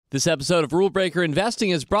This episode of Rule Breaker Investing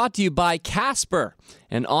is brought to you by Casper,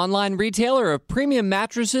 an online retailer of premium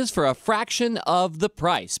mattresses for a fraction of the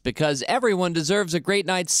price, because everyone deserves a great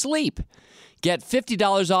night's sleep. Get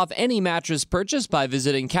 $50 off any mattress purchase by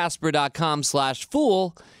visiting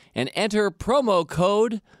casper.com/fool and enter promo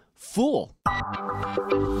code FOOL.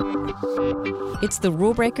 It's the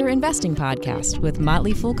Rule Breaker Investing Podcast with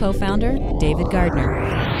Motley Fool co-founder David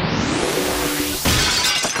Gardner.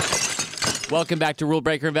 Welcome back to Rule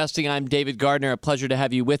Breaker Investing. I'm David Gardner. A pleasure to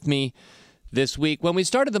have you with me this week. When we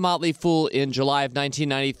started the Motley Fool in July of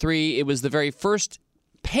 1993, it was the very first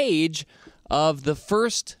page of the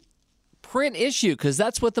first print issue, because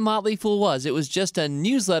that's what the Motley Fool was. It was just a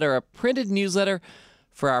newsletter, a printed newsletter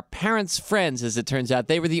for our parents' friends, as it turns out.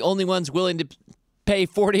 They were the only ones willing to pay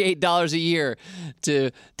 $48 a year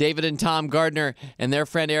to David and Tom Gardner and their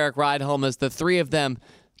friend Eric Rydholm, as the three of them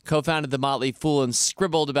co-founded the Motley Fool and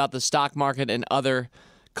scribbled about the stock market and other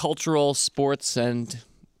cultural, sports, and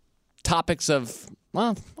topics of,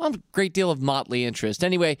 well, a great deal of motley interest.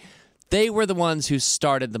 Anyway, they were the ones who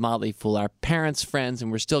started the Motley Fool, our parents' friends,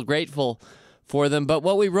 and we're still grateful for them. But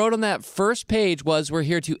what we wrote on that first page was, we're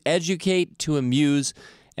here to educate, to amuse,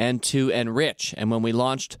 and to enrich. And when we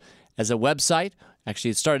launched as a website, actually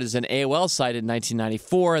it started as an AOL site in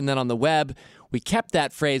 1994, and then on the web, we kept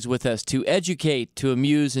that phrase with us, to educate, to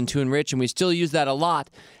amuse, and to enrich, and we still use that a lot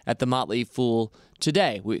at the Motley Fool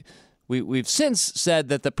today. We've since said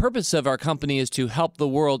that the purpose of our company is to help the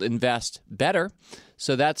world invest better,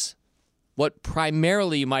 so that's what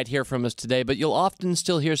primarily you might hear from us today, but you'll often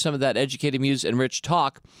still hear some of that educate, amuse, enrich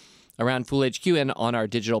talk around Fool HQ and on our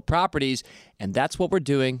digital properties, and that's what we're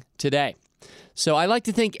doing today. So I like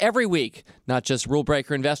to think every week, not just Rule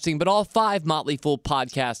Breaker Investing, but all 5 Motley Fool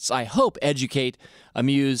podcasts, I hope, educate,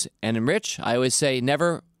 amuse, and enrich. I always say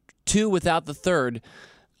never 2 without the third.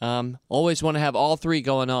 Always want to have all 3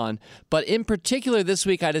 going on. But in particular this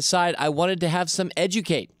week, I decided I wanted to have some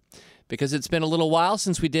educate, because it's been a little while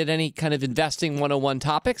since we did any kind of investing 101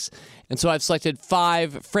 topics. And so I've selected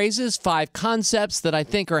 5 phrases, 5 concepts that I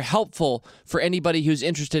think are helpful for anybody who's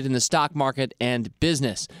interested in the stock market and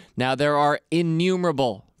business. Now, there are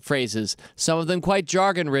innumerable phrases, some of them quite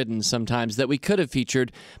jargon-ridden sometimes, that we could have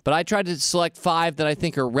featured, but I tried to select 5 that I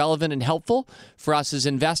think are relevant and helpful for us as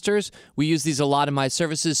investors. We use these a lot in my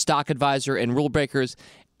services, Stock Advisor and Rule Breakers.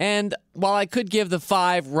 And while I could give the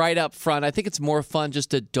 5 right up front, I think it's more fun just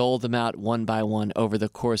to dole them out one by one over the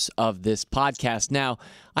course of this podcast. Now,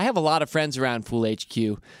 I have a lot of friends around Fool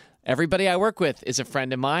HQ. Everybody I work with is a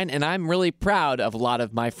friend of mine, and I'm really proud of a lot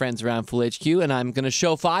of my friends around Fool HQ, and I'm going to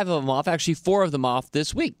show 5 of them off, actually 4 of them off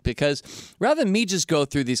this week, because rather than me just go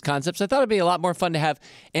through these concepts, I thought it'd be a lot more fun to have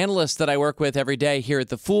analysts that I work with every day here at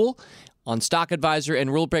the Fool on Stock Advisor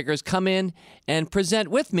and Rule Breakers come in and present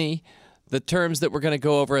with me the terms that we're going to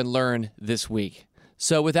go over and learn this week.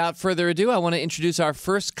 So without further ado, I want to introduce our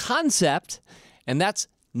first concept, and that's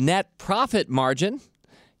net profit margin.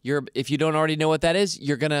 If you don't already know what that is,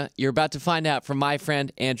 you're about to find out from my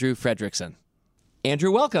friend Andrew Fredrickson.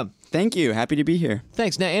 Andrew, welcome. Thank you. Happy to be here.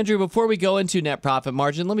 Thanks. Now, Andrew, before we go into net profit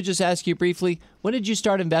margin, let me just ask you briefly, when did you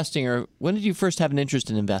start investing, or when did you first have an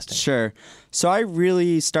interest in investing? Sure. So I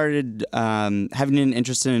really started having an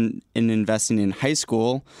interest in investing in high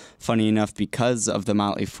school, funny enough, because of the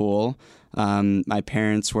Motley Fool. My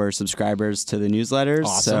parents were subscribers to the newsletters,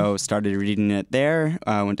 so started reading it there,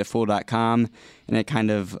 went to fool.com, and it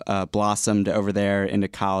kind of blossomed over there into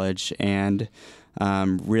college, and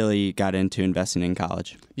really got into investing in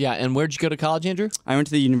college. Yeah, and where'd you go to college, Andrew? I went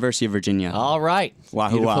to the University of Virginia. All right.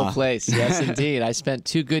 Wahoo Beautiful wah. place. Yes, indeed. I spent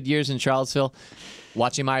 2 good years in Charlottesville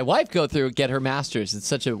watching my wife get her master's. It's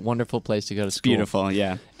such a wonderful place to go to school. Beautiful,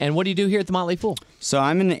 yeah. And what do you do here at the Motley Fool? So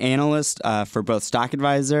I'm an analyst for both Stock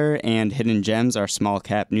Advisor and Hidden Gems, our small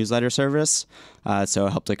cap newsletter service. So I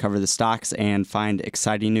help to cover the stocks and find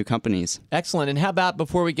exciting new companies. Excellent. And how about,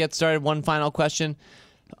 before we get started, one final question,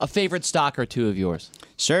 a favorite stock or 2 of yours?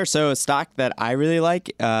 Sure. So a stock that I really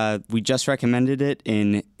like, we just recommended it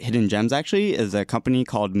in Hidden Gems, actually, is a company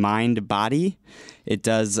called MindBody. It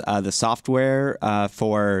does the software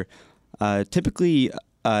for typically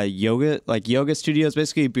yoga studios,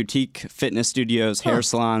 basically boutique fitness studios, hair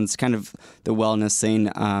salons, kind of the wellness thing.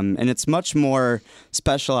 And it's much more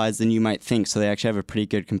specialized than you might think. So they actually have a pretty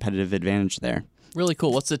good competitive advantage there. Really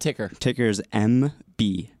cool. What's the ticker? Ticker is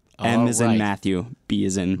MB. M is in Matthew, B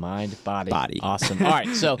is in body. Awesome. All right.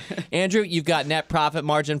 So, Andrew, you've got net profit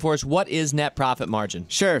margin for us. What is net profit margin?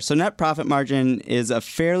 Sure. So net profit margin is a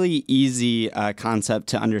fairly easy concept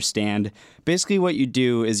to understand. Basically, what you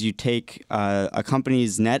do is you take a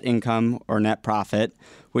company's net income or net profit,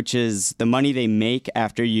 which is the money they make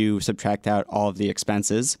after you subtract out all of the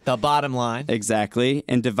expenses. The bottom line. Exactly.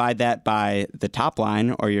 And divide that by the top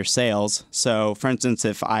line or your sales. So, for instance,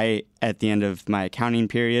 if I, at the end of my accounting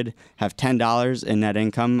period, have $10 in net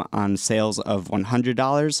income on sales of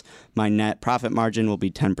 $100, my net profit margin will be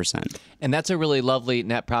 10%. And that's a really lovely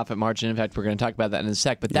net profit margin. In fact, we're going to talk about that in a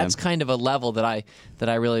sec. But that's kind of a level that I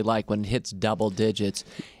really like when it hits double digits.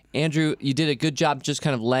 Andrew, you did a good job just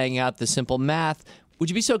kind of laying out the simple math. Would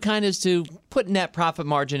you be so kind as to put net profit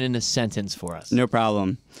margin in a sentence for us? No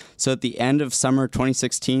problem. So at the end of summer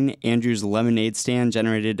 2016, Andrew's lemonade stand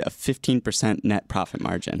generated a 15% net profit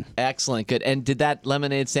margin. Excellent. Good. And did that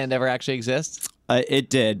lemonade stand ever actually exist? It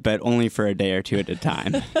did, but only for a day or two at a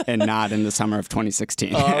time, and not in the summer of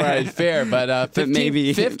 2016. All right, fair, but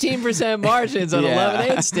 15% margins on a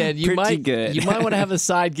lemonade stand. You might want to have a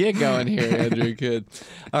side gig going here, Andrew. Good.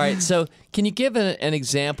 All right, so can you give an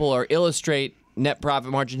example or illustrate net profit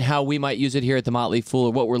margin, how we might use it here at the Motley Fool,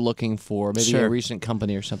 or what we're looking for, maybe a recent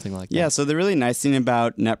company or something like that? Yeah, so the really nice thing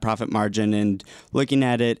about net profit margin and looking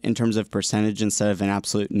at it in terms of percentage instead of an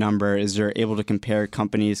absolute number is you're able to compare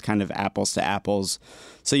companies kind of apples to apples.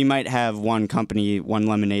 So you might have one company, one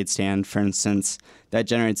lemonade stand, for instance, that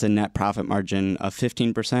generates a net profit margin of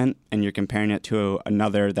 15%, and you're comparing it to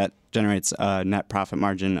another that generates a net profit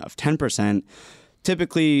margin of 10%.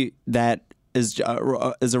 Typically, that is a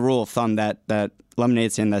rule of thumb that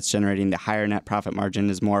lemonade stand that's generating the higher net profit margin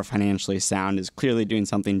is more financially sound, is clearly doing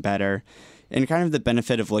something better. And kind of the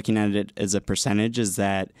benefit of looking at it as a percentage is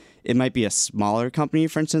that it might be a smaller company,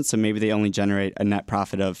 for instance, so maybe they only generate a net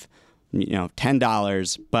profit of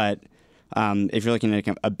 $10, but if you're looking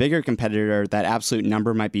at a bigger competitor, that absolute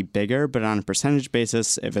number might be bigger, but on a percentage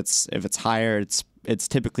basis, if it's higher, it's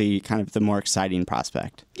typically kind of the more exciting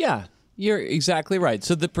prospect. Yeah. You're exactly right.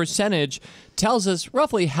 So the percentage tells us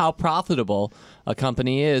roughly how profitable a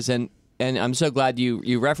company is, and I'm so glad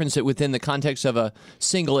you referenced it within the context of a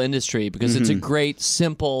single industry, because it's a great,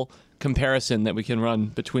 simple comparison that we can run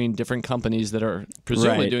between different companies that are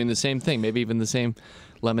presumably doing the same thing, maybe even the same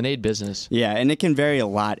lemonade business. Yeah, and it can vary a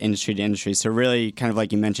lot industry to industry. So really, kind of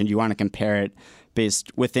like you mentioned, you want to compare it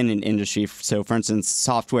based within an industry. So for instance,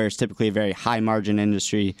 software is typically a very high margin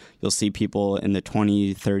industry. You'll see people in the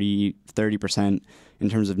 20, 30% in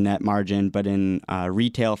terms of net margin. But in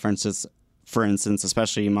retail, for instance,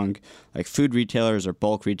 especially among like food retailers or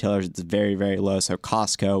bulk retailers, it's very, very low. So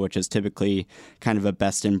Costco, which is typically kind of a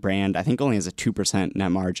best in brand, I think only has a 2%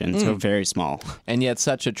 net margin. So very small. And yet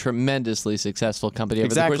such a tremendously successful company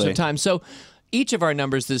over the course of time. So each of our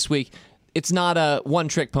numbers this week, it's not a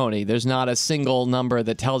one-trick pony. There's not a single number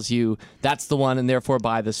that tells you that's the one and therefore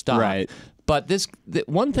buy the stock. Right. But the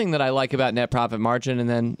one thing that I like about net profit margin, and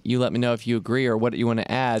then you let me know if you agree or what you want to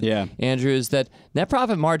add, Andrew, is that net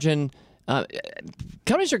profit margin,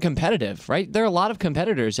 companies are competitive, right? There are a lot of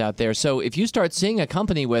competitors out there. So if you start seeing a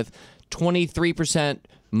company with 23%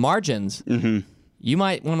 margins, you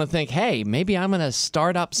might want to think, hey, maybe I'm going to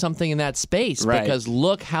start up something in that space because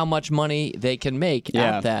look how much money they can make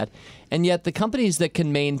at that. And yet the companies that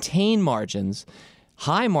can maintain margins,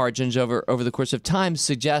 high margins over the course of time,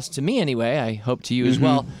 suggest to me anyway, I hope to you as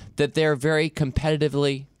well, that they're very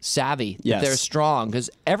competitively savvy, that they're strong, because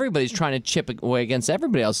everybody's trying to chip away against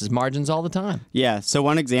everybody else's margins all the time. Yeah, so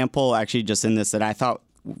one example actually just in this that I thought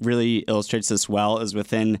really illustrates this well is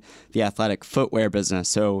within the athletic footwear business.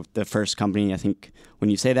 So the first company, I think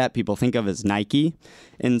when you say that, people think of as Nike.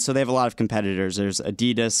 And so they have a lot of competitors. There's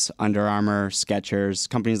Adidas, Under Armour, Skechers,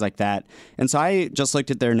 companies like that. And so I just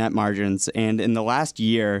looked at their net margins. And in the last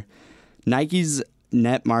year, Nike's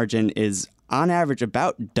net margin is on average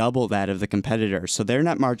about double that of the competitor. So their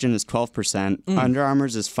net margin is 12%. Under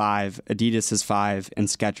Armour's is 5%, Adidas is 5%, and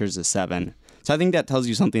Skechers is 7%. So I think that tells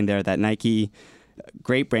you something there that Nike,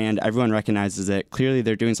 great brand, everyone recognizes it. Clearly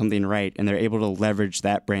they're doing something right, and they're able to leverage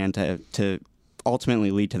that brand to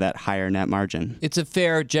ultimately lead to that higher net margin. It's a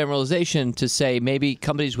fair generalization to say maybe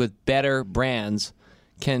companies with better brands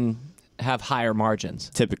can have higher margins.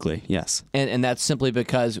 Typically, yes. And that's simply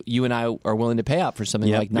because you and I are willing to pay up for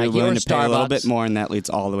something like Nike or Starbucks. You're willing to pay a little bit more, and that leads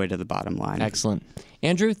all the way to the bottom line. Excellent.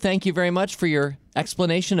 Andrew, thank you very much for your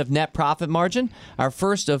explanation of net profit margin, our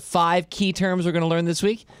first of 5 key terms we're going to learn this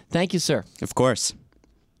week. Thank you, sir. Of course.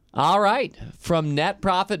 All right. From net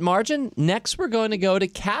profit margin, next we're going to go to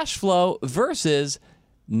cash flow versus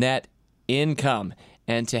net income.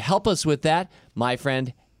 And to help us with that, my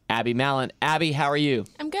friend Abi Malin. Abi, how are you?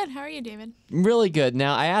 I'm good. How are you, David? Really good.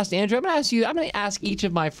 Now, I asked Andrew, I'm going to ask each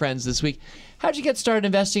of my friends this week, how did you get started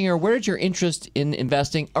investing, or where did your interest in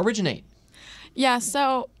investing originate? Yeah,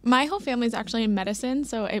 so my whole family's actually in medicine,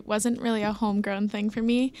 so it wasn't really a homegrown thing for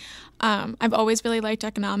me. I've always really liked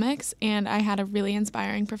economics, and I had a really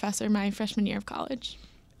inspiring professor my freshman year of college.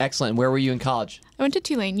 Excellent. Where were you in college? I went to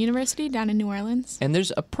Tulane University down in New Orleans. And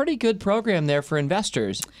there's a pretty good program there for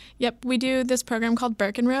investors. Yep, we do this program called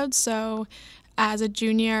Birkenroad, so as a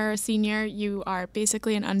junior or senior, you are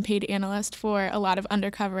basically an unpaid analyst for a lot of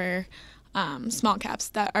undercover small caps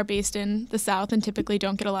that are based in the South and typically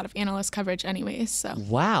don't get a lot of analyst coverage anyways. So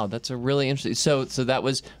wow, that's a really interesting. So that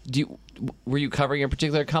was. Were you covering a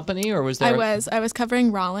particular company, or was there? I was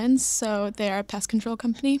covering Rollins, so they are a pest control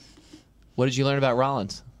company. What did you learn about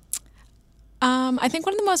Rollins? I think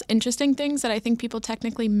one of the most interesting things that I think people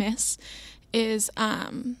technically miss is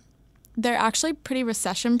they're actually pretty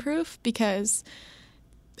recession-proof because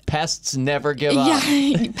pests never give up.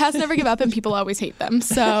 Yeah, pests never give up and people always hate them.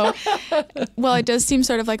 So, well, it does seem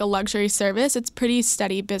sort of like a luxury service. It's pretty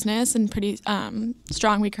steady business and pretty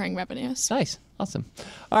strong recurring revenues. Nice. Awesome.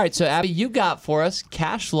 All right, so Abby, you got for us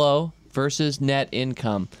cash flow versus net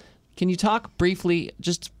income. Can you talk briefly,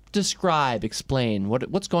 just describe, explain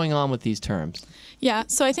what's going on with these terms? Yeah,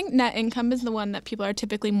 so I think net income is the one that people are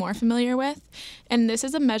typically more familiar with, and this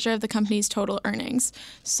is a measure of the company's total earnings.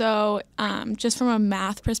 So just from a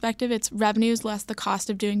math perspective, it's revenues less the cost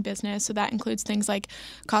of doing business, so that includes things like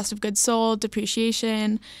cost of goods sold,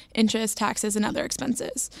 depreciation, interest, taxes, and other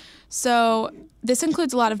expenses. So this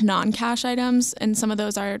includes a lot of non-cash items, and some of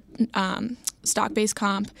those are stock-based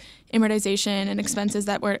comp, amortization, and expenses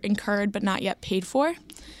that were incurred but not yet paid for.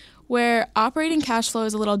 Where operating cash flow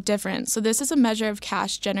is a little different. So this is a measure of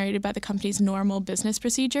cash generated by the company's normal business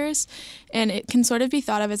procedures, and it can sort of be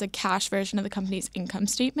thought of as a cash version of the company's income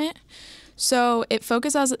statement. So it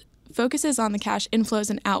focuses on the cash inflows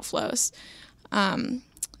and outflows. And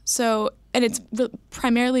it's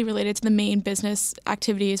primarily related to the main business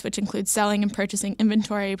activities, which include selling and purchasing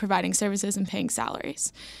inventory, providing services, and paying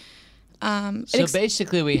salaries. So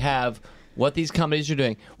basically we have what these companies are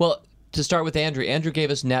doing. Well, to start with Andrew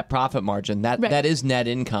gave us net profit margin. That is net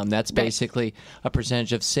income. That's basically a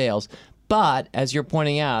percentage of sales. But as you're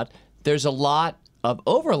pointing out, there's a lot of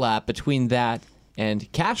overlap between that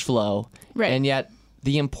and cash flow. Right. And yet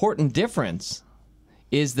the important difference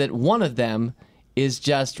is that one of them is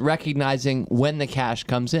just recognizing when the cash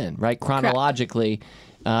comes in, right? Chronologically,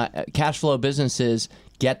 cash flow businesses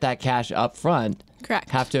get that cash up front. Correct.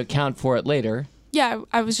 Have to account for it later. Yeah,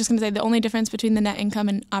 I was just going to say the only difference between the net income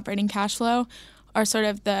and operating cash flow are sort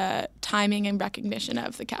of the timing and recognition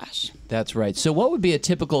of the cash. That's right. So what would be a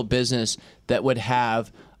typical business that would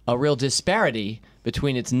have a real disparity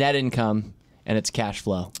between its net income and its cash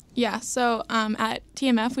flow? Yeah, so at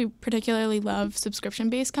TMF, we particularly love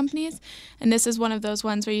subscription-based companies, and this is one of those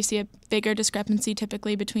ones where you see a bigger discrepancy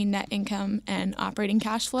typically between net income and operating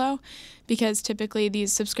cash flow, because typically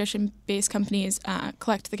these subscription-based companies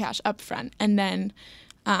collect the cash up front, and then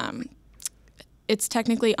it's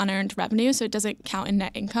technically unearned revenue, so it doesn't count in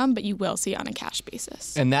net income, but you will see on a cash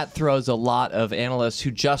basis. And that throws a lot of analysts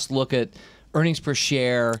who just look at earnings per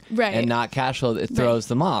share and not cash flow, it throws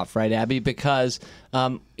them off, right, Abby? Because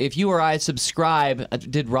if you or I subscribe,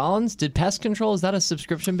 did Pest Control, is that a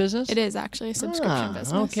subscription business? It is actually a subscription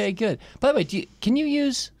business. Okay, good. By the way, can you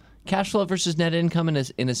use cash flow versus net income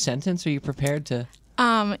in a sentence? Are you prepared to?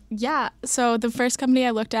 Yeah. So the first company I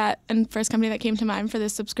looked at and first company that came to mind for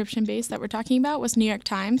this subscription base that we're talking about was New York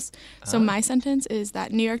Times. So my sentence is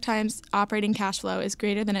that New York Times operating cash flow is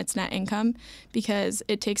greater than its net income because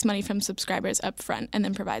it takes money from subscribers up front and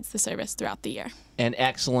then provides the service throughout the year. An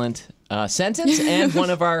excellent sentence and one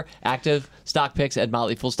of our active stock picks at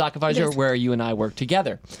Motley Fool Stock Advisor, where you and I work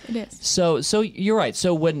together. It is. So you're right.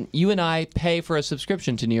 So when you and I pay for a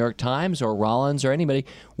subscription to New York Times or Rollins or anybody,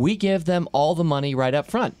 we give them all the money right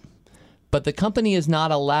up front. But the company is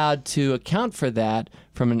not allowed to account for that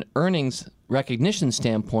from an earnings recognition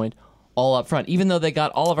standpoint all up front, even though they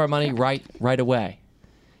got all of our money right away.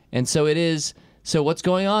 And so it is. So what's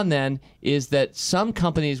going on then is that some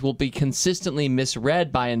companies will be consistently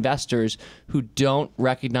misread by investors who don't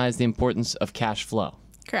recognize the importance of cash flow.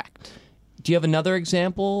 Correct. Do you have another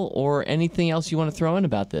example or anything else you want to throw in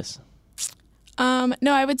about this?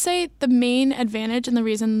 No, I would say the main advantage and the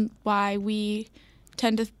reason why we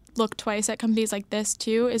tend to look twice at companies like this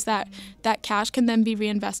too is that cash can then be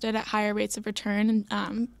reinvested at higher rates of return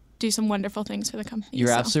and do some wonderful things for the company.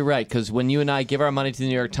 You're absolutely right, because when you and I give our money to the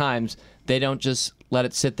New York Times, they don't just let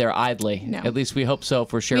it sit there idly. No. At least we hope so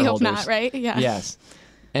for shareholders. We hope not, right? Yeah. Yes.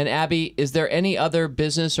 And Abby, is there any other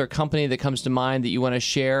business or company that comes to mind that you want to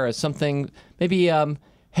share as something, maybe,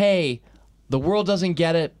 hey, the world doesn't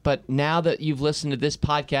get it, but now that you've listened to this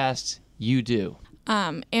podcast, you do?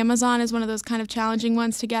 Amazon is one of those kind of challenging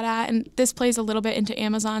ones to get at, and this plays a little bit into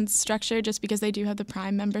Amazon's structure just because they do have the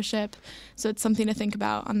Prime membership, so it's something to think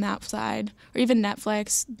about on that side. Or even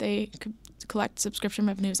Netflix, they could collect subscription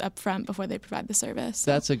revenues up front before they provide the service.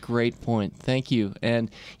 That's a great point. Thank you. And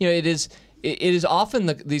it is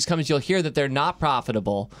often these companies you'll hear that they're not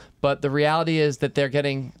profitable, but the reality is that they're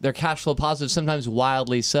cash flow positive, sometimes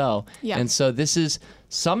wildly so. Yeah. And so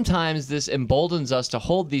sometimes this emboldens us to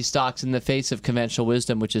hold these stocks in the face of conventional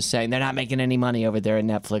wisdom, which is saying they're not making any money over there at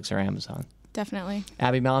Netflix or Amazon. Definitely.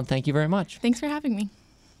 Abi Malin, thank you very much. Thanks for having me.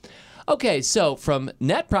 Okay, so from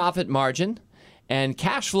net profit margin and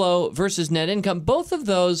cash flow versus net income, both of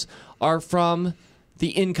those are from the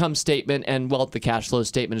income statement and, well, the cash flow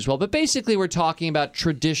statement as well. But basically, we're talking about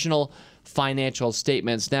traditional financial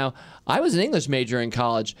statements. Now, I was an English major in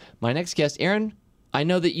college. My next guest, Aaron, I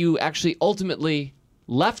know that you actually ultimately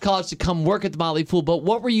left college to come work at the Motley Fool, but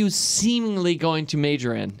what were you seemingly going to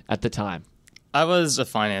major in at the time? I was a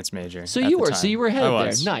finance major. So you were headed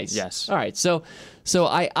there. Nice. Yes. All right. So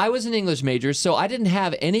I was an English major, so I didn't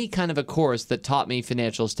have any kind of a course that taught me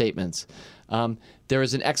financial statements. There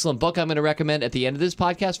is an excellent book I'm going to recommend at the end of this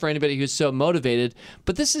podcast for anybody who's so motivated.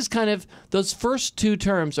 But this is kind of, those first two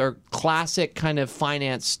terms are classic kind of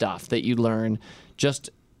finance stuff that you learn just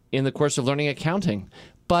in the course of learning accounting.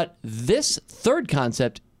 But this third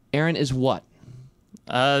concept, Aaron, is what?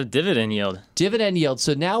 Dividend yield. Dividend yield.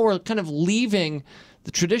 So now we're kind of leaving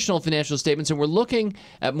the traditional financial statements and we're looking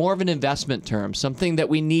at more of an investment term, something that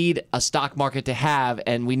we need a stock market to have,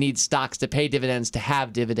 and we need stocks to pay dividends to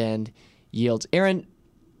have dividend yields. Aaron,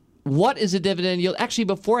 what is a dividend yield? Actually,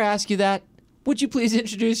 before I ask you that, would you please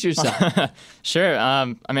introduce yourself? Sure.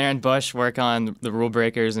 I'm Aaron Bush, work on the Rule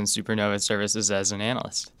Breakers and Supernova services as an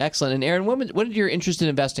analyst. Excellent. And Aaron, when did your interest in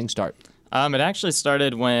investing start? It actually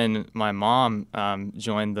started when my mom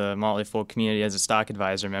joined the Motley Fool community as a stock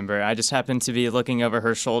advisor member. I just happened to be looking over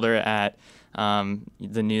her shoulder at the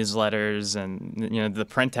newsletters and the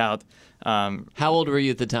printout. How old were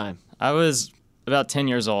you at the time? I was about 10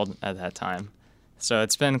 years old at that time. So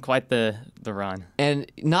it's been quite the run. And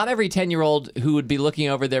not every 10-year-old who would be looking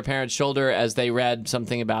over their parents' shoulder as they read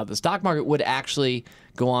something about the stock market would actually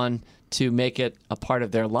go on to make it a part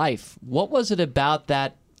of their life. What was it about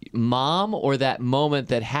that mom or that moment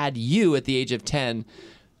that had you at the age of 10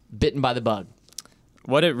 bitten by the bug?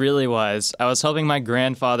 What it really was, I was helping my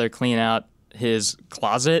grandfather clean out his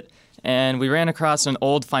closet, and we ran across an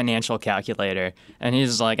old financial calculator. And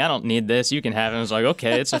he's like, I don't need this. You can have it. I was like,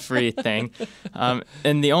 okay, it's a free thing.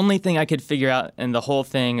 And the only thing I could figure out in the whole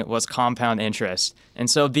thing was compound interest. And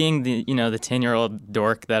so being the 10-year-old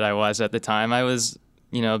dork that I was at the time, I was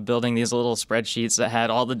building these little spreadsheets that had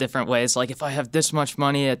all the different ways, like if I have this much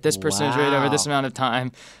money at this percentage rate over this amount of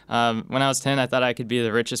time. When I was 10, I thought I could be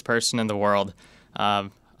the richest person in the world.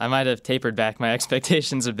 I might have tapered back my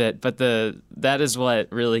expectations a bit, but that is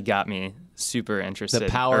what really got me super interested. The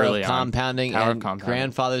power early of compounding on. and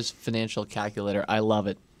grandfather's financial calculator. I love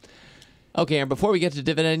it. Okay, and before we get to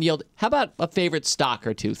dividend yield, how about a favorite stock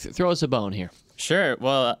or two? Throw us a bone here. Sure.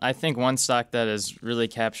 Well, I think one stock that has really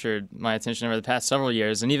captured my attention over the past several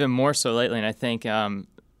years, and even more so lately, and I think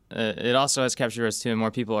it also has captured us too, and more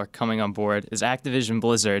people are coming on board, is Activision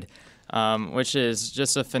Blizzard, which is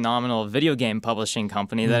just a phenomenal video game publishing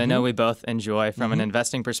company that I know we both enjoy from an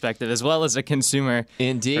investing perspective as well as a consumer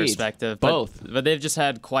perspective. Both. But they've just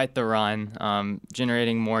had quite the run,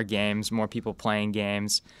 generating more games, more people playing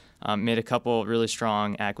games, made a couple really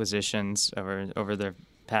strong acquisitions over the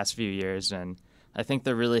past few years, and I think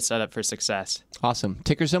they're really set up for success. Awesome.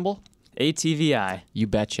 Ticker symbol? ATVI. You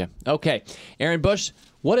betcha. Okay. Aaron Bush,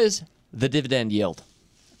 what is the dividend yield?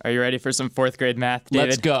 Are you ready for some fourth grade math, David?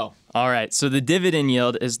 Let's go. All right. So the dividend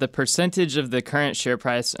yield is the percentage of the current share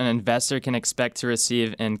price an investor can expect to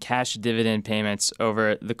receive in cash dividend payments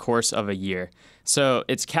over the course of a year. So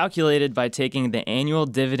it's calculated by taking the annual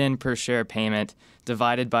dividend per share payment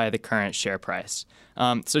divided by the current share price.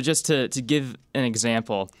 So just to give an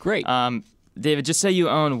example. Great. David, just say you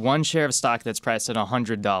own one share of stock that's priced at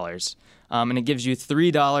 $100, and it gives you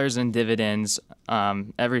 $3 in dividends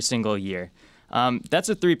every single year. That's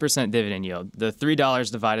a 3% dividend yield. The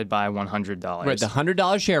 $3 divided by $100. Right, the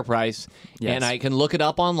 $100 share price. Yes. And I can look it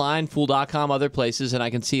up online, Fool.com, other places, and I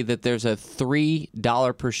can see that there's a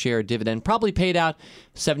 $3 per share dividend, probably paid out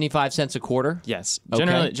 75 cents a quarter. Yes,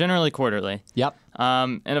 Okay. generally quarterly. Yep.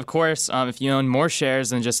 And of course, if you own more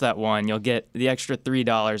shares than just that one, you'll get the extra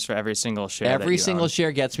 $3 for every single share. Every single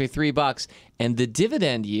share gets me $3, and the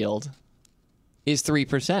dividend yield is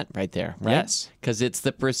 3% right there, right? Yes. Because it's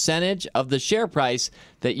the percentage of the share price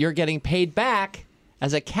that you're getting paid back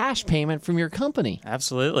as a cash payment from your company.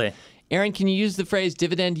 Absolutely. Aaron, can you use the phrase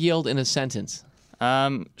dividend yield in a sentence?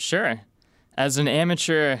 Sure. As an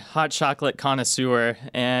amateur hot chocolate connoisseur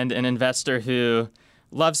and an investor who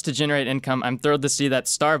loves to generate income, I'm thrilled to see that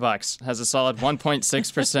Starbucks has a solid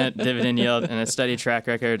 1.6% dividend yield and a steady track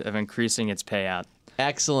record of increasing its payout.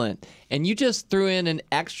 Excellent. And you just threw in an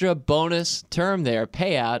extra bonus term there,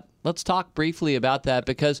 payout. Let's talk briefly about that,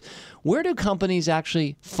 because where do companies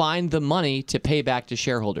actually find the money to pay back to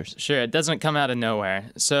shareholders? Sure, it doesn't come out of nowhere.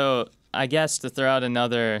 So I guess to throw out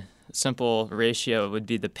another simple ratio would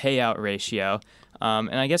be the payout ratio.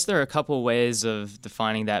 And I guess there are a couple ways of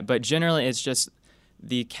defining that, but generally it's just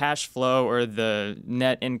the cash flow or the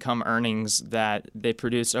net income earnings that they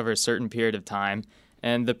produce over a certain period of time.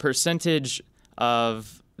 And the percentage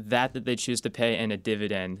of that they choose to pay in a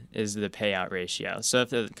dividend is the payout ratio. So if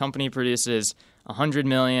the company produces $100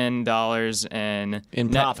 million in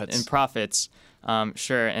profits,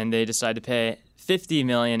 sure, and they decide to pay $50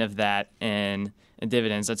 million of that in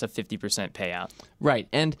dividends, that's a 50% payout. Right.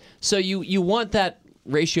 And so you want that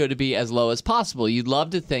ratio to be as low as possible. You'd love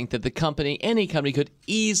to think that any company could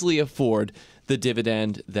easily afford the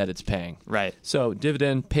dividend that it's paying. Right. So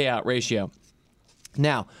dividend payout ratio.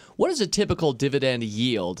 Now, what is a typical dividend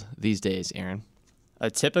yield these days, Aaron? A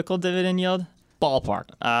typical dividend yield?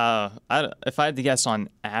 Ballpark. If I had to guess on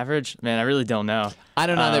average, man, I really don't know. I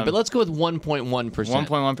don't know either, but let's go with 1.1%.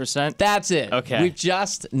 1.1%? That's it. Okay. We've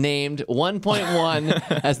just named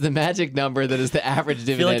 1.1 as the magic number that is the average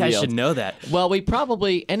dividend yield. I feel like I should know that. Well,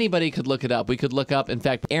 anybody could look it up. We could look up, in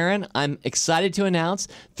fact, Aaron, I'm excited to announce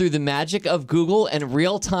through the magic of Google and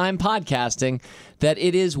real-time podcasting that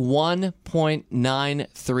it is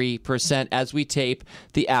 1.93% as we tape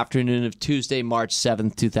the afternoon of Tuesday, March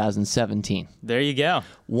 7th, 2017. There you go.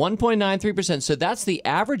 1.93%. So that's the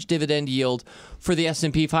average dividend yield for the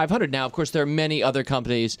S&P 500. Now, of course, there are many other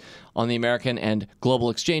companies on the American and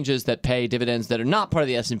global exchanges that pay dividends that are not part of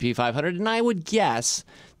the S&P 500, and I would guess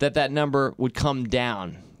that number would come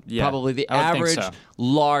down. Yeah, probably the average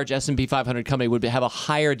large S&P 500 company would have a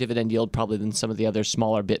higher dividend yield probably than some of the other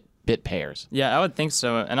smaller bit payers. Yeah, I would think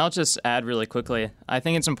so. And I'll just add really quickly, I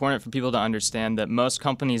think it's important for people to understand that most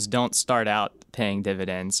companies don't start out paying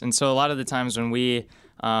dividends. And so a lot of the times when we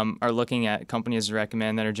are looking at companies to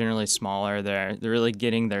recommend that are generally smaller, they're really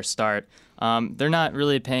getting their start, they're not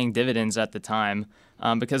really paying dividends at the time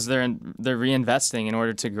because they're reinvesting in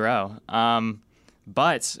order to grow.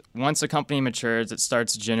 But once a company matures, it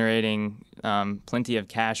starts generating plenty of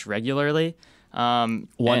cash regularly. One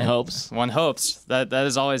hopes. That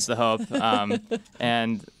is always the hope.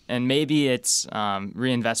 And maybe its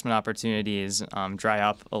reinvestment opportunities dry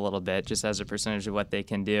up a little bit just as a percentage of what they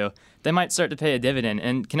can do. They might start to pay a dividend.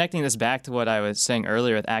 And connecting this back to what I was saying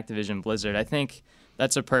earlier with Activision Blizzard, I think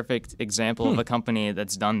that's a perfect example of a company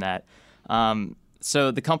that's done that.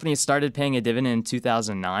 So the company started paying a dividend in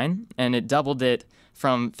 2009, and it doubled it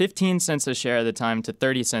from 15 cents a share at the time to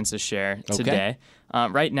 30 cents a share today.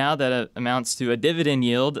 Right now, that amounts to a dividend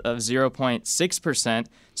yield of 0.6%,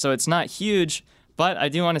 so it's not huge, but I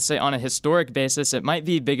do want to say on a historic basis, it might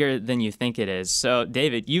be bigger than you think it is. So,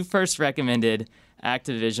 David, you first recommended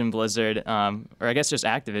Activision Blizzard, or I guess just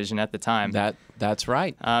Activision at the time. That's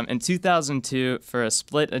right. In 2002, for a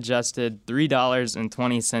split-adjusted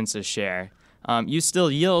 $3.20 a share. You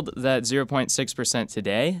still yield that 0.6%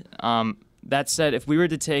 today. That said, if we were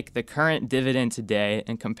to take the current dividend today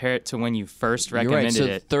and compare it to when you first recommended it,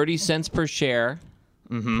 it, 30 cents per share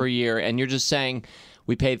per year, and you're just saying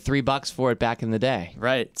we paid $3 for it back in the day.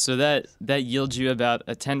 Right. So that yields you about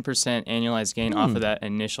a 10% annualized gain off of that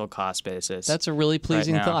initial cost basis. That's a really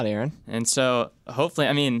pleasing thought, Aaron. And so hopefully,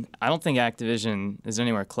 I don't think Activision is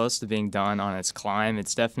anywhere close to being done on its climb.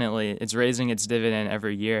 It's raising its dividend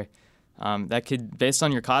every year. That could, based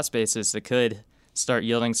on your cost basis, it could start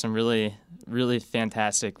yielding some really, really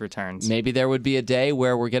fantastic returns. Maybe there would be a day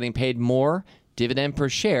where we're getting paid more dividend per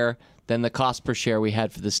share than the cost per share we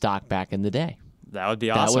had for the stock back in the day. That would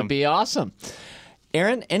be awesome. That would be awesome.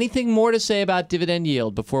 Aaron, anything more to say about dividend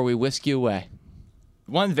yield before we whisk you away?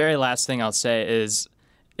 One very last thing I'll say is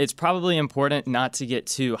it's probably important not to get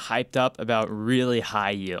too hyped up about really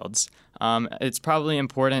high yields. It's probably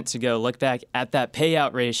important to go look back at that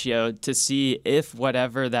payout ratio to see if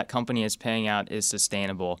whatever that company is paying out is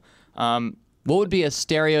sustainable. What would be a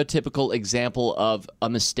stereotypical example of a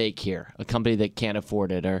mistake here, a company that can't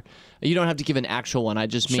afford it? Or you don't have to give an actual one. I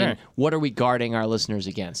just mean, what are we guarding our listeners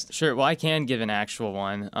against? Sure. Well, I can give an actual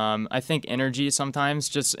one. I think energy sometimes,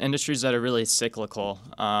 just industries that are really cyclical,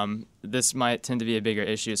 this might tend to be a bigger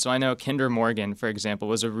issue. So I know Kinder Morgan, for example,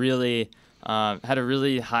 was a really had a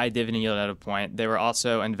really high dividend yield at a point. They were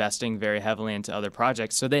also investing very heavily into other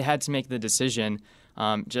projects. So they had to make the decision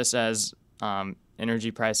just as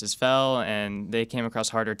energy prices fell and they came across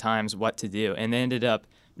harder times what to do. And they ended up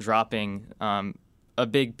dropping a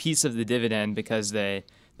big piece of the dividend because they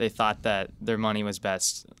thought that their money was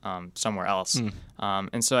best somewhere else.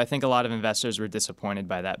 And so I think a lot of investors were disappointed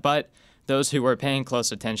by that. But those who were paying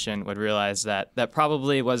close attention would realize that that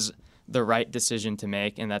probably was the right decision to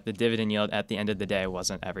make and that the dividend yield at the end of the day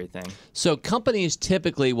wasn't everything. So companies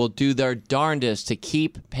typically will do their darndest to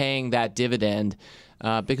keep paying that dividend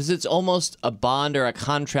because it's almost a bond or a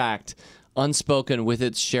contract unspoken with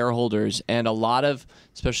its shareholders. And a lot of,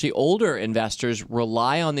 especially older investors,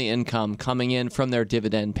 rely on the income coming in from their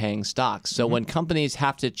dividend-paying stocks. So when companies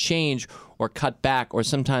have to change or cut back or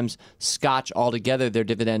sometimes scotch altogether their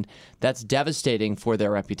dividend, that's devastating for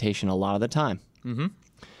their reputation a lot of the time.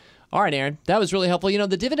 All right, Aaron, that was really helpful. You know,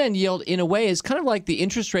 the dividend yield, in a way, is kind of like the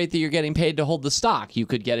interest rate that you're getting paid to hold the stock. You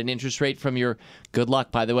could get an interest rate from your, good luck,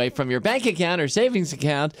 by the way, from your bank account or savings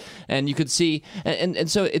account, and you could see, and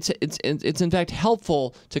so it's in fact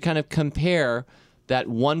helpful to kind of compare that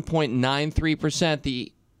 1.93%,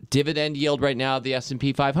 the dividend yield right now, the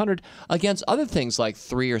S&P 500, against other things like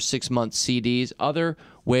 3 or 6 month CDs, other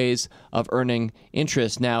ways of earning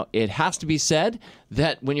interest. Now, it has to be said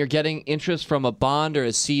that when you're getting interest from a bond or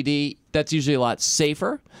a CD, that's usually a lot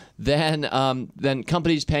safer than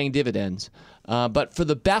companies paying dividends. But for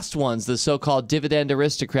the best ones, the so-called dividend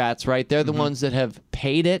aristocrats, right, they're the ones that have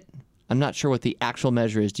paid it. I'm not sure what the actual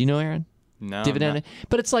measure is. Do you know, Aaron? No. Dividend,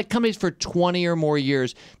 but it's like companies for 20 or more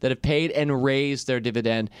years that have paid and raised their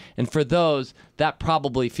dividend. And for those, that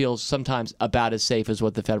probably feels sometimes about as safe as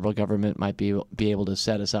what the federal government might be able to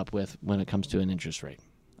set us up with when it comes to an interest rate.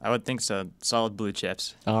 I would think so. Solid blue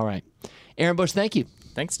chips. All right. Aaron Bush, thank you.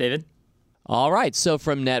 Thanks, David. All right. So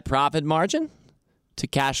from net profit margin to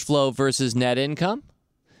cash flow versus net income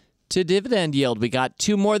to dividend yield, we got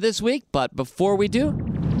 2 more this week. But before we do,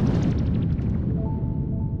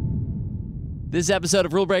 this episode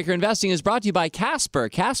of Rule Breaker Investing is brought to you by Casper.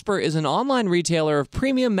 Casper is an online retailer of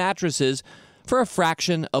premium mattresses for a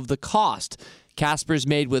fraction of the cost. Casper's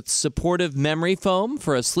made with supportive memory foam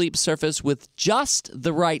for a sleep surface with just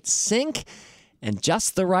the right sink and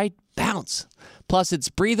just the right bounce. Plus, its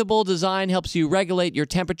breathable design helps you regulate your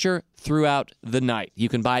temperature throughout the night. You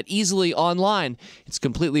can buy it easily online. It's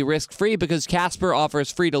completely risk-free because Casper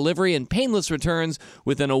offers free delivery and painless returns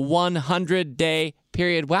within a 100-day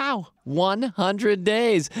period. Wow, 100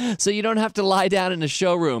 days. So you don't have to lie down in a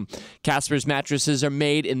showroom. Casper's mattresses are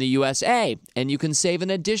made in the USA, and you can save an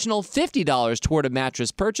additional $50 toward a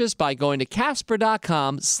mattress purchase by going to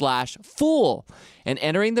casper.com/fool and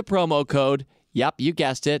entering the promo code, yep, you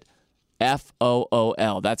guessed it,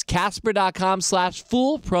 FOOL. That's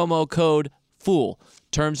casper.com/fool, promo code FOOL.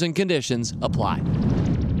 Terms and conditions apply.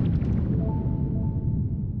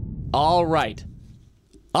 All right.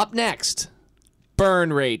 Up next,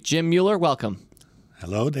 burn rate. Jim Mueller, welcome.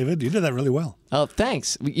 Hello, David. You did that really well. Oh,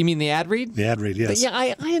 thanks. You mean the ad read? The ad read, yes. But yeah,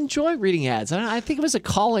 I enjoy reading ads. I think it was a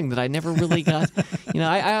calling that I never really got.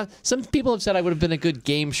 I some people have said I would have been a good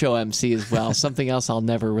game show MC as well. Something else I'll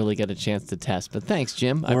never really get a chance to test. But thanks,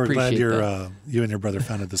 Jim. I appreciate We're glad that. you and your brother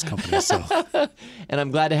founded this company. So. And I'm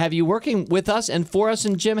glad to have you working with us and for us.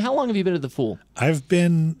 And Jim, how long have you been at the Fool? I've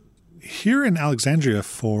been here in Alexandria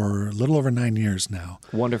for a little over 9 years now.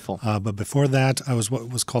 Wonderful. But before that, I was what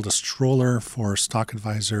was called a stroller for Stock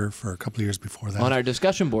Advisor for a couple of years before that. On our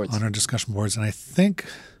discussion boards. On our discussion boards. And I think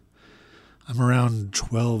I'm around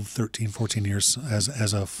 12, 13, 14 years as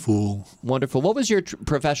a Fool. Wonderful. What was your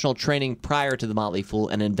professional training prior to the Motley Fool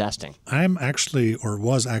and investing? I'm actually, or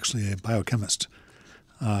was actually, a biochemist.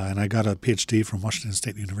 And I got a PhD from Washington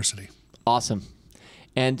State University. Awesome.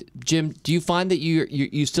 And Jim, do you find that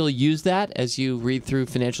you still use that as you read through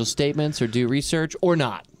financial statements or do research or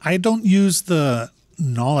not? I don't use the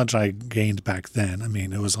knowledge I gained back then. I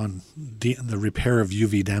mean, it was on the repair of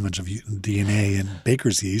UV damage of DNA in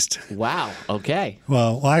baker's yeast. Wow. Okay.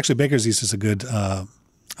 Well, actually, baker's yeast is a good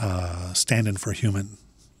stand-in for human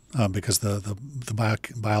because the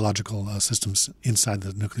biological systems inside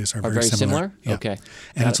the nucleus are very similar. Yeah. Okay.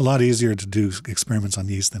 And it's a lot easier to do experiments on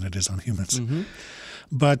yeast than it is on humans. Mm-hmm.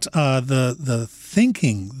 But the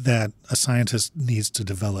thinking that a scientist needs to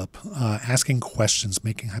develop, asking questions,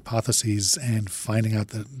 making hypotheses, and finding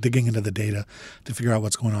out digging into the data to figure out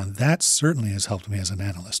what's going on, that certainly has helped me as an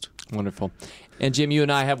analyst. Wonderful. And Jim, you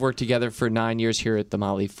and I have worked together for 9 years here at the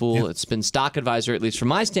Motley Fool. Yep. It's been stock advisor, at least from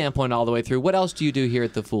my standpoint, all the way through. What else do you do here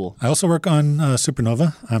at the Fool? I also work on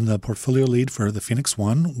Supernova. I'm the portfolio lead for the Phoenix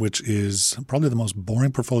One, which is probably the most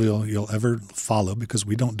boring portfolio you'll ever follow because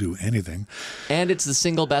we don't do anything. And it's the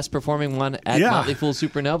single best performing one at Motley Fool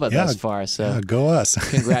Supernova thus far. So go us.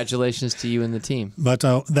 Congratulations to you and the team. But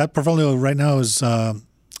that portfolio right now is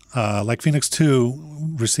like Phoenix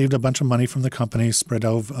 2, received a bunch of money from the company, spread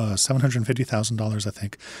over $750,000, I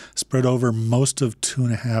think, spread over most of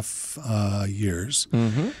 2.5 years.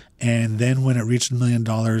 Mm-hmm. And then when it reached $1 million,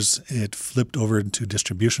 it flipped over into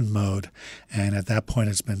distribution mode. And at that point,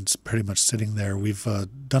 it's been pretty much sitting there. We've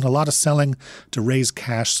done a lot of selling to raise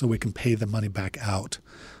cash so we can pay the money back out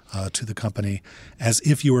to the company as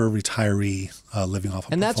if you were a retiree living off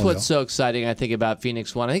a And that's portfolio. what's so exciting, I think, about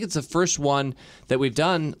Phoenix One. I think it's the first one that we've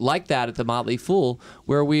done like that at the Motley Fool,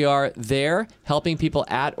 where we are there helping people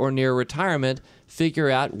at or near retirement figure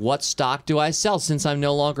out what stock do I sell since I'm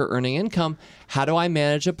no longer earning income. How do I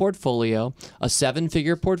manage a portfolio, a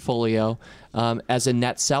 7-figure portfolio, as a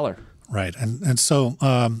net seller? Right. And so,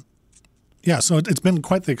 so it's been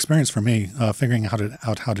quite the experience for me figuring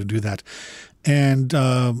out how to do that. And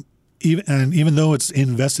even though it's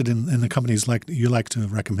invested in the companies like you like to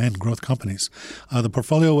recommend, growth companies, the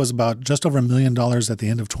portfolio was about just over $1 million at the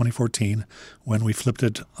end of 2014 when we flipped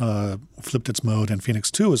its mode and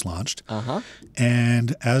Phoenix 2 was launched. Uh-huh.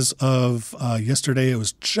 And as of yesterday, it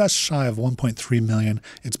was just shy of 1.3 million.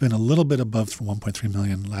 It's been a little bit above 1.3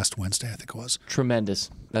 million last Wednesday, I think it was.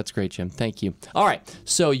 Tremendous. That's great, Jim. Thank you. All right.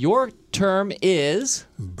 So your term is?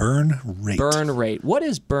 Burn rate. Burn rate. What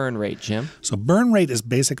is burn rate, Jim? So burn rate is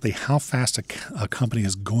basically how fast a company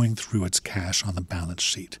is going through its cash on the balance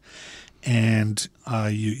sheet. And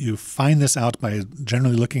you find this out by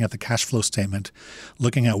generally looking at the cash flow statement,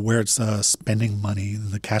 looking at where it's spending money,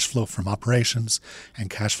 the cash flow from operations and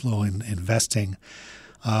cash flow in investing.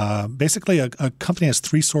 Basically, a company has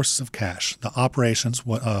 3 sources of cash. The operations,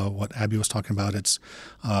 what Abi was talking about, it's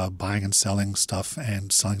buying and selling stuff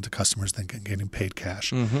and selling to customers, then getting paid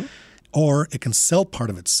cash. Mm-hmm. Or it can sell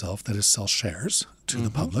part of itself, that is sell shares to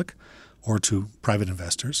the public or to private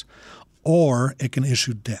investors, or it can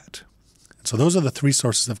issue debt. So those are the 3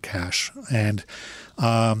 sources of cash. And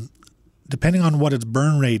depending on what its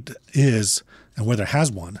burn rate is and whether it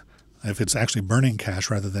has one, if it's actually burning cash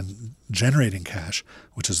rather than generating cash,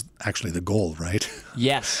 which is actually the goal, right?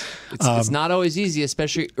 Yes. It's not always easy,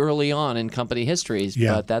 especially early on in company histories,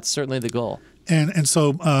 but that's certainly the goal. And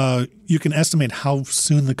so you can estimate how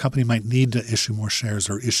soon the company might need to issue more shares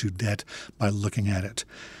or issue debt by looking at it.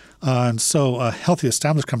 And so a healthy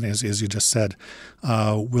established company, as you just said,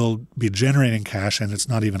 will be generating cash, and it's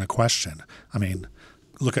not even a question. I mean,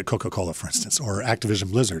 look at Coca-Cola, for instance, or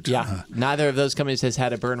Activision Blizzard. Yeah, neither of those companies has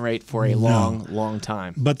had a burn rate for a long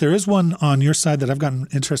time. But there is one on your side that I've gotten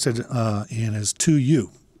interested in is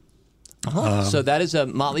 2U. So that is a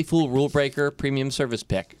Motley Fool Rule Breaker premium service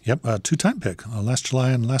pick. Yep, a 2-time pick, last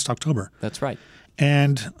July and last October. That's right.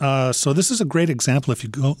 And so this is a great example. If you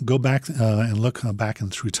go back and look back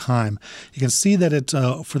and through time, you can see that it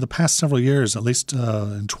for the past several years, at least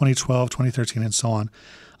in 2012, 2013, and so on,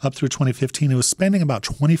 up through 2015, it was spending about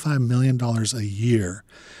 $25 million a year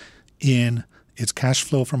in its cash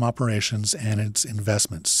flow from operations and its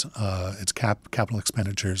investments, its capital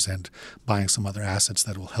expenditures, and buying some other assets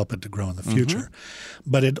that will help it to grow in the future.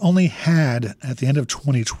 But it only had, at the end of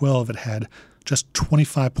 2012, it had just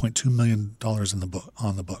 $25.2 million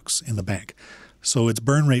on the books in the bank. So its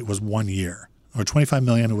burn rate was 1 year, or $25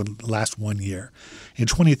 million would last 1 year. In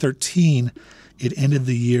 2013, it ended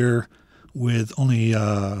the year with only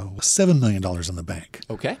 $7 million in the bank.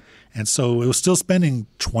 Okay. And so it was still spending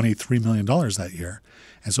 $23 million that year.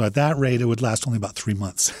 And so at that rate, it would last only about 3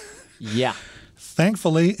 months. Yeah.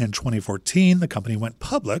 Thankfully, in 2014, the company went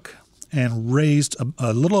public and raised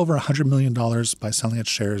a little over $100 million by selling its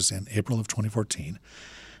shares in April of 2014,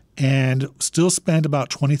 and still spent about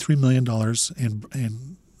 $23 million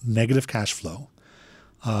in negative cash flow.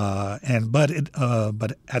 But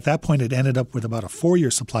at that point, it ended up with about a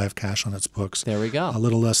 4-year supply of cash on its books. There we go. A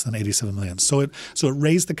little less than $87 million. So it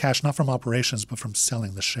raised the cash not from operations but from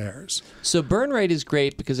selling the shares. So burn rate is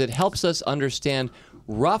great because it helps us understand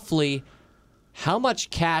roughly how much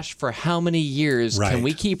cash for how many years can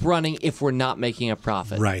we keep running if we're not making a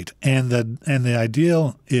profit. Right. And the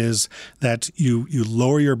ideal is that you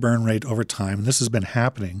lower your burn rate over time. And this has been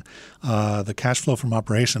happening. The cash flow from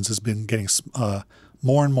operations has been getting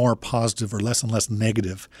more and more positive or less and less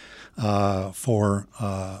negative for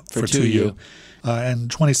 2U. In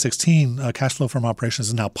 2016, cash flow from operations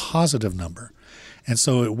is now a positive number. And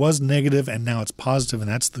so it was negative, and now it's positive, and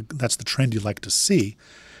that's the trend you'd like to see.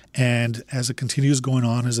 And as it continues going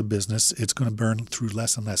on as a business, it's going to burn through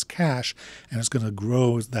less and less cash, and it's going to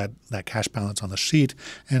grow that cash balance on the sheet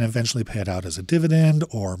and eventually pay it out as a dividend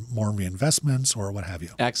or more reinvestments or what have you.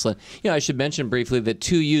 Excellent. I should mention briefly that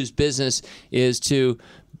 2U's business is to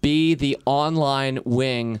be the online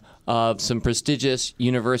wing of some prestigious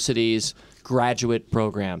universities' graduate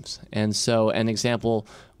programs. And so an example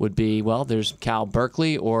would be, there's Cal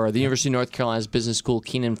Berkeley or the University of North Carolina's Business School,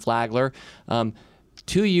 Keenan Flagler.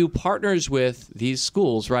 2U partners with these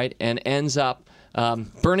schools, right, and ends up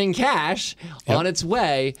burning cash on its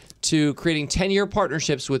way to creating 10-year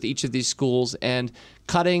partnerships with each of these schools and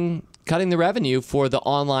cutting the revenue for the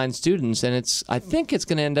online students. And I think it's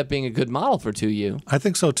going to end up being a good model for 2U. I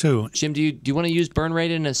think so too. Jim, do you want to use burn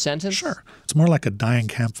rate in a sentence? Sure. It's more like a dying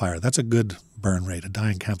campfire. That's a good burn rate, a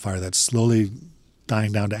dying campfire that's slowly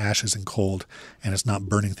dying down to ashes and cold, and it's not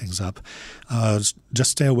burning things up.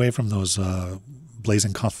 Just stay away from those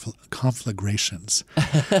blazing conflagrations,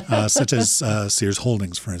 such as Sears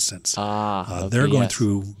Holdings, for instance. They're going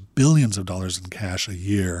through billions of dollars in cash a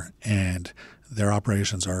year, and their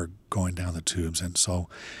operations are going down the tubes. And so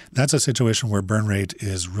that's a situation where burn rate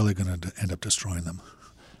is really going to end up destroying them.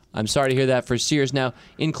 I'm sorry to hear that for Sears. Now,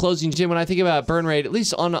 in closing, Jim, when I think about burn rate, at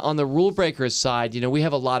least on the rule breakers side, we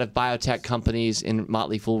have a lot of biotech companies in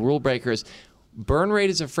Motley Fool rule breakers. Burn rate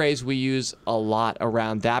is a phrase we use a lot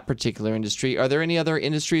around that particular industry. Are there any other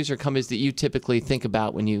industries or companies that you typically think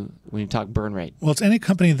about when you talk burn rate? Well, it's any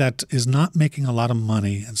company that is not making a lot of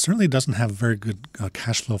money and certainly doesn't have very good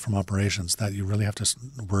cash flow from operations that you really have to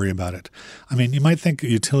worry about it. I mean, you might think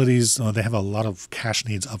utilities, they have a lot of cash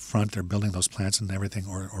needs up front. They're building those plants and everything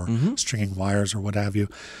or stringing wires or what have you.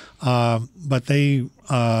 But they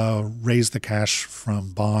raise the cash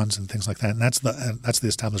from bonds and things like that. And that's the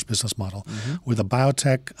established business model. With a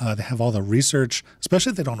biotech, they have all the research,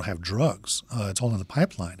 especially if they don't have drugs. It's all in the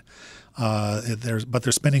pipeline. But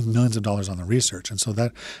they're spending millions of dollars on the research, and so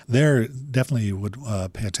that there definitely you would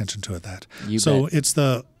pay attention to that. So it's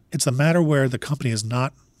the matter where the company is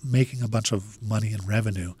not making a bunch of money in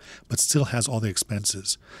revenue, but still has all the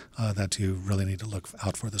expenses that you really need to look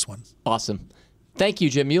out for this one. Awesome. Thank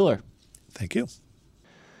you, Jim Mueller. Thank you.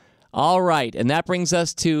 All right, and that brings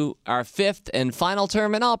us to our fifth and final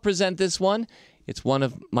term, and I'll present this one. It's one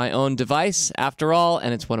of my own device, after all,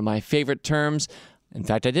 and it's one of my favorite terms. In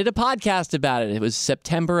fact, I did a podcast about it. It was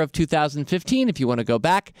September of 2015. If you want to go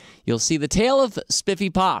back, you'll see the tale of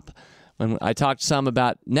spiffy-pop. When I talked some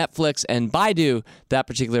about Netflix and Baidu, that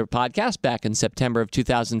particular podcast back in September of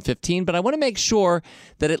 2015. But I want to make sure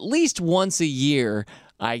that at least once a year,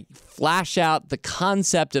 I flash out the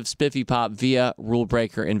concept of spiffy-pop via rule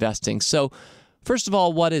breaker investing. So first of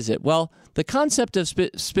all, what is it? Well, the concept of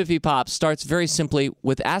spiffy-pop starts very simply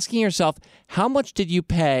with asking yourself, how much did you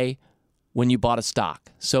pay when you bought a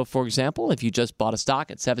stock? So, for example, if you just bought a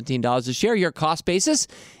stock at $17 a share, your cost basis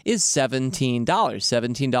is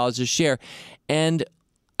 $17 a share. And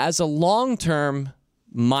as a long-term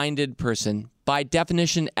minded person, by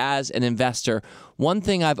definition as an investor, one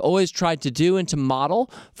thing I've always tried to do and to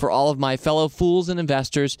model for all of my fellow fools and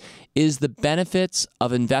investors is the benefits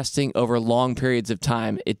of investing over long periods of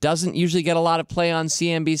time. It doesn't usually get a lot of play on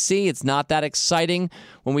CNBC. It's not that exciting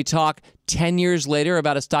when we talk 10 years later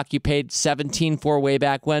about a stock you paid $17 for way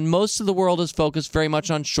back when. Most of the world is focused very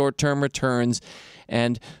much on short-term returns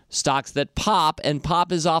and stocks that pop, and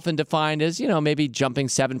pop is often defined as, maybe jumping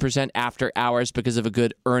 7% after hours because of a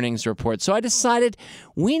good earnings report. So I decided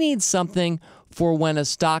we need something for when a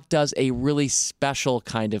stock does a really special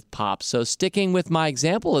kind of pop. So sticking with my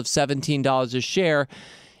example of $17 a share,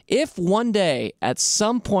 if one day at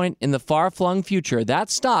some point in the far-flung future, that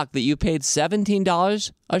stock that you paid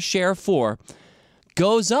 $17 a share for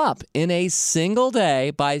goes up in a single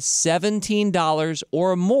day by $17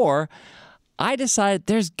 or more, I decided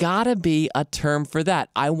there's got to be a term for that.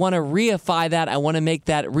 I want to reify that. I want to make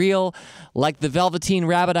that real. Like the Velveteen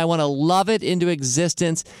Rabbit, I want to love it into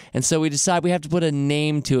existence. And so we decided we have to put a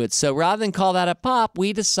name to it. So rather than call that a pop,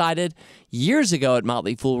 we decided years ago at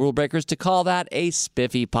Motley Fool Rule Breakers to call that a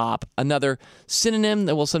spiffy pop. Another synonym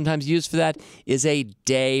that we'll sometimes use for that is a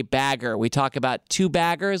day bagger. We talk about two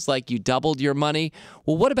baggers, like you doubled your money.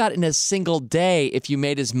 Well, what about in a single day if you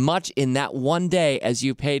made as much in that one day as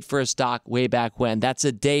you paid for a stock way back when? That's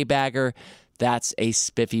a day bagger. That's a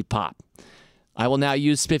spiffy pop. I will now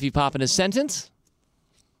use spiffy pop in a sentence.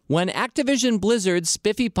 When Activision Blizzard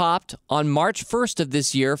spiffy popped on March 1st of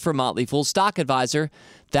this year for Motley Fool Stock Advisor,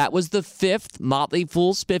 that was the fifth Motley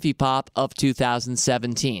Fool spiffy pop of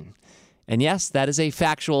 2017. And yes, that is a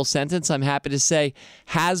factual sentence. I'm happy to say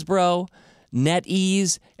Hasbro,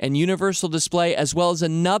 NetEase, and Universal Display, as well as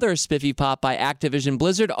another spiffy-pop by Activision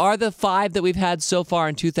Blizzard, are the 5 that we've had so far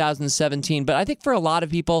in 2017. But I think for a lot of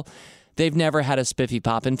people, they've never had a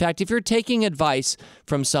spiffy-pop. In fact, if you're taking advice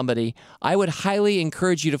from somebody, I would highly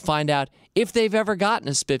encourage you to find out if they've ever gotten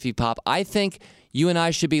a spiffy-pop. I think you and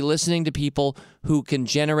I should be listening to people who can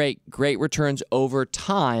generate great returns over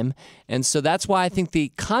time. And so that's why I think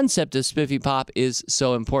the concept of spiffy-pop is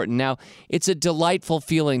so important. Now, it's a delightful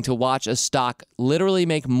feeling to watch a stock literally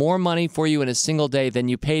make more money for you in a single day than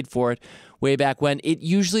you paid for it way back when. It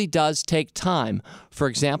usually does take time. For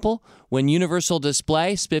example, when Universal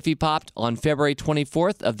Display spiffy-popped on February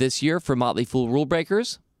 24th of this year for Motley Fool Rule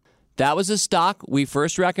Breakers, that was a stock we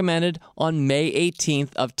first recommended on May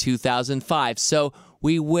 18th of 2005. So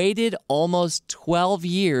we waited almost 12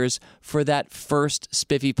 years for that first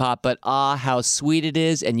spiffy-pop, but how sweet it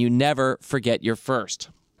is, and you never forget your first.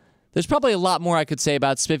 There's probably a lot more I could say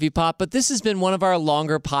about spiffy-pop, but this has been one of our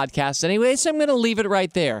longer podcasts anyway, so I'm going to leave it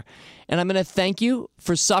right there. And I'm going to thank you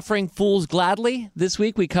for suffering fools gladly. This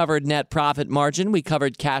week we covered net profit margin, we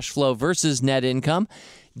covered cash flow versus net income,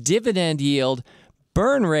 dividend yield,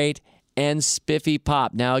 burn rate, and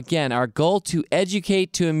spiffy-pop. Now, again, our goal to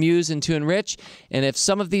educate, to amuse, and to enrich. And if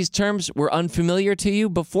some of these terms were unfamiliar to you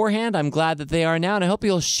beforehand, I'm glad that they are now, and I hope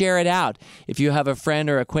you'll share it out if you have a friend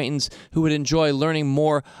or acquaintance who would enjoy learning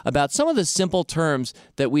more about some of the simple terms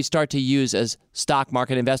that we start to use as stock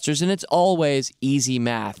market investors. And it's always easy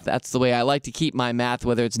math. That's the way I like to keep my math,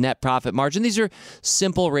 whether it's net profit margin. These are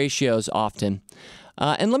simple ratios often.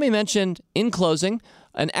 And let me mention, in closing,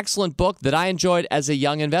 an excellent book that I enjoyed as a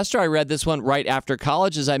young investor. I read this one right after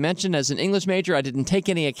college. As I mentioned, as an English major, I didn't take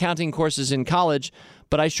any accounting courses in college,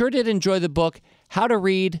 but I sure did enjoy the book, How to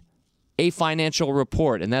Read a Financial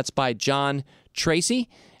Report, and that's by John Tracy,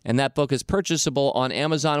 and that book is purchasable on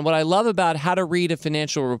Amazon. What I love about How to Read a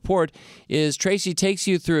Financial Report is Tracy takes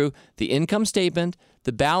you through the income statement,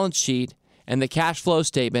 the balance sheet, and the cash flow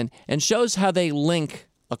statement, and shows how they link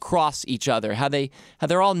across each other, how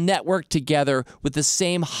they're all networked together with the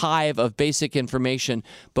same hive of basic information.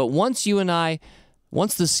 But once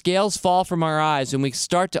the scales fall from our eyes and we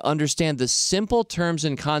start to understand the simple terms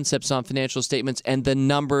and concepts on financial statements and the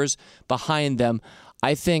numbers behind them,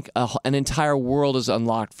 I think an entire world is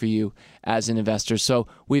unlocked for you as an investor. So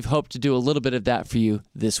we've hoped to do a little bit of that for you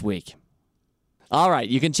this week. All right,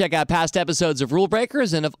 you can check out past episodes of Rule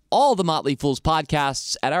Breakers and of all the Motley Fool's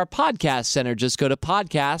podcasts at our podcast center. Just go to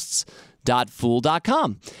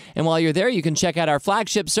podcasts.fool.com. And while you're there, you can check out our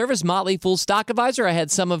flagship service, Motley Fool Stock Advisor. I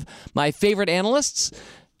had some of my favorite analysts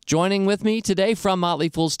joining with me today from Motley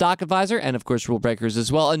Fool Stock Advisor and, of course, Rule Breakers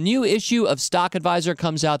as well. A new issue of Stock Advisor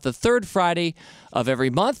comes out the third Friday of every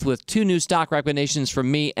month with 2 new stock recommendations from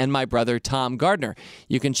me and my brother, Tom Gardner.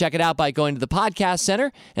 You can check it out by going to the Podcast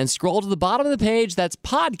Center and scroll to the bottom of the page. That's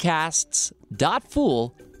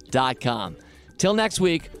podcasts.fool.com. Till next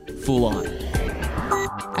week, Fool on.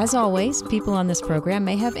 As always, people on this program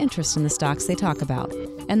may have interest in the stocks they talk about,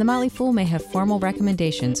 and the Motley Fool may have formal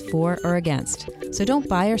recommendations for or against. So don't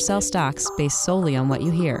buy or sell stocks based solely on what you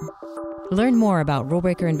hear. Learn more about rule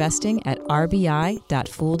breaker investing at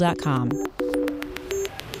rbi.fool.com.